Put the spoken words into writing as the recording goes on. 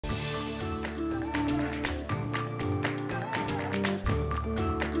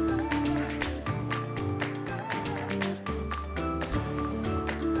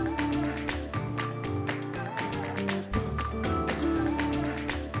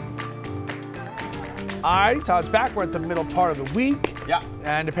All right, Todd's back. We're at the middle part of the week. Yeah.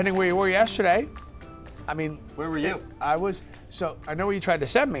 And depending where you were yesterday, I mean, where were you? I know where you tried to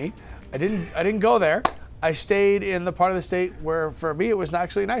send me. I didn't go there. I stayed in the part of the state where, for me, it was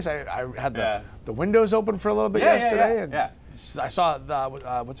actually nice. I had the windows open for a little bit yesterday, and I saw the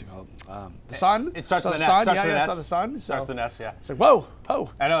what's it called? The sun. It starts the with the sun. nest. I saw the sun. Starts the nest. Yeah. It's like whoa.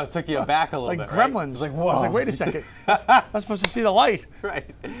 I know, it took you back a little like bit. Like gremlins. Right? Like whoa. I was like, wait a second. I'm supposed to see the light.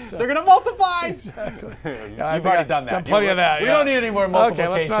 Right. So, they're gonna multiply. Exactly. You've already done that. Done plenty of that. We don't need any more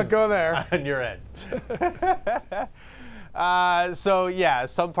multiplication. Okay, let's not go there. On your end. So yeah,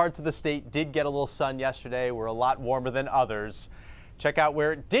 some parts of the state did get a little sun yesterday. We're a lot warmer than others. Check out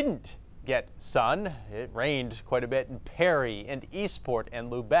where it didn't get sun. It rained quite a bit in Perry and Eastport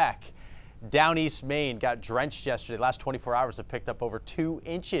and Lubec. Down East Maine got drenched yesterday. Last 24 hours have picked up over 2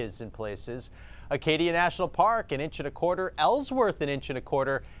 inches in places. Acadia National Park, 1.25 inches. Ellsworth, 1.25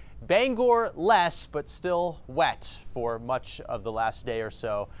 inches. Bangor, less, but still wet for much of the last day or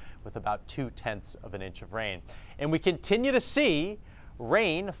so, with about 0.2 inches of rain. And we continue to see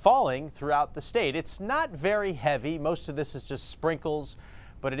rain falling throughout the state. It's not very heavy. Most of this is just sprinkles,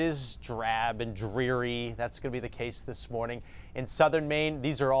 but it is drab and dreary. That's going to be the case this morning. In southern Maine,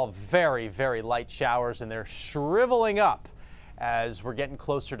 these are all very, very light showers, and they're shriveling up as we're getting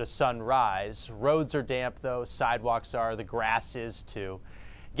closer to sunrise. Roads are damp, though. Sidewalks are. The grass is, too.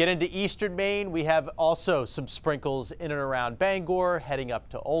 Get into eastern Maine, we have also some sprinkles in and around Bangor, heading up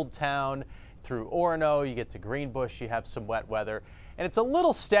to Old Town, through Orono. You get to Greenbush, you have some wet weather. And it's a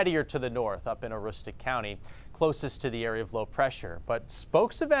little steadier to the north, up in Aroostook County, closest to the area of low pressure. But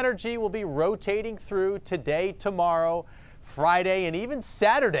spokes of energy will be rotating through today, tomorrow, Friday, and even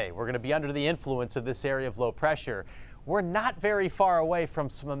Saturday. We're going to be under the influence of this area of low pressure. We're not very far away from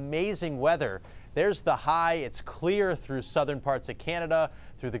some amazing weather. There's the high. It's clear through southern parts of Canada,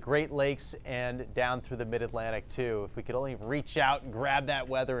 through the Great Lakes, and down through the Mid-Atlantic, too. If we could only reach out and grab that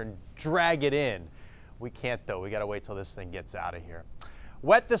weather and drag it in. We can't, though. We got to wait till this thing gets out of here.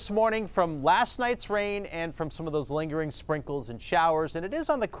 Wet this morning from last night's rain and from some of those lingering sprinkles and showers, and it is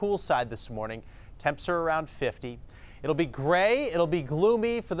on the cool side this morning. Temps are around 50. It'll be gray. It'll be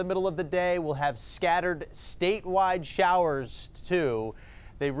gloomy for the middle of the day. We'll have scattered statewide showers, too.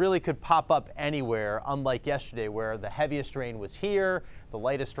 They really could pop up anywhere, unlike yesterday where the heaviest rain was here, the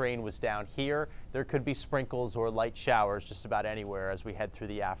lightest rain was down here. There could be sprinkles or light showers just about anywhere as we head through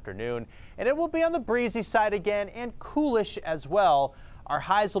the afternoon. And it will be on the breezy side again and coolish as well. Our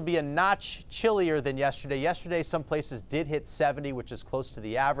highs will be a notch chillier than yesterday. Yesterday, some places did hit 70, which is close to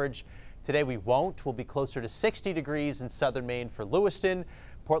the average. Today we won't. We'll be closer to 60 degrees in southern Maine for Lewiston.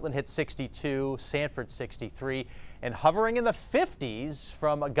 Portland hit 62, Sanford 63, and hovering in the 50s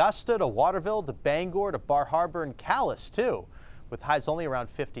from Augusta to Waterville to Bangor to Bar Harbor and Calais, too, with highs only around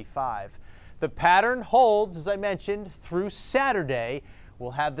 55. The pattern holds, as I mentioned, through Saturday.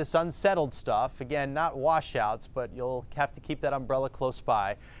 We'll have this unsettled stuff. Again, not washouts, but you'll have to keep that umbrella close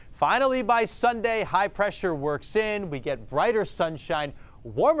by. Finally, by Sunday, high pressure works in. We get brighter sunshine,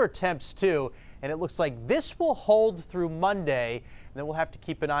 warmer temps, too, and it looks like this will hold through Monday. And then we'll have to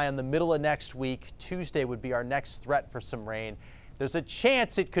keep an eye on the middle of next week. Tuesday would be our next threat for some rain. There's a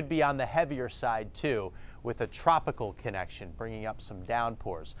chance it could be on the heavier side, too, with a tropical connection, bringing up some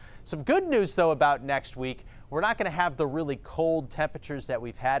downpours. Some good news, though, about next week. We're not going to have the really cold temperatures that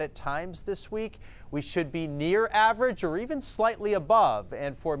we've had at times this week. We should be near average or even slightly above.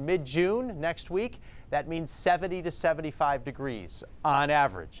 And for mid-June next week, that means 70 to 75 degrees on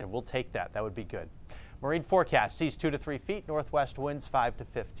average. And we'll take that. That would be good. Marine forecast sees 2 to 3 feet, northwest winds 5 to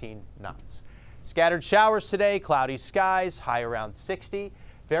 15 knots. Scattered showers today, cloudy skies, high around 60.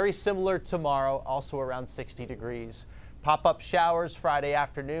 Very similar tomorrow, also around 60 degrees. Pop-up showers Friday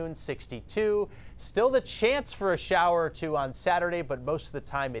afternoon, 62. Still the chance for a shower or two on Saturday, but most of the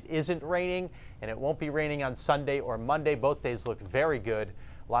time it isn't raining, and it won't be raining on Sunday or Monday. Both days look very good.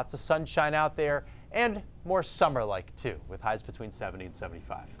 Lots of sunshine out there, and more summer-like, too, with highs between 70 and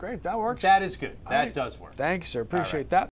 75. Great, that works. That is good. That does work. Thanks, sir. Appreciate that.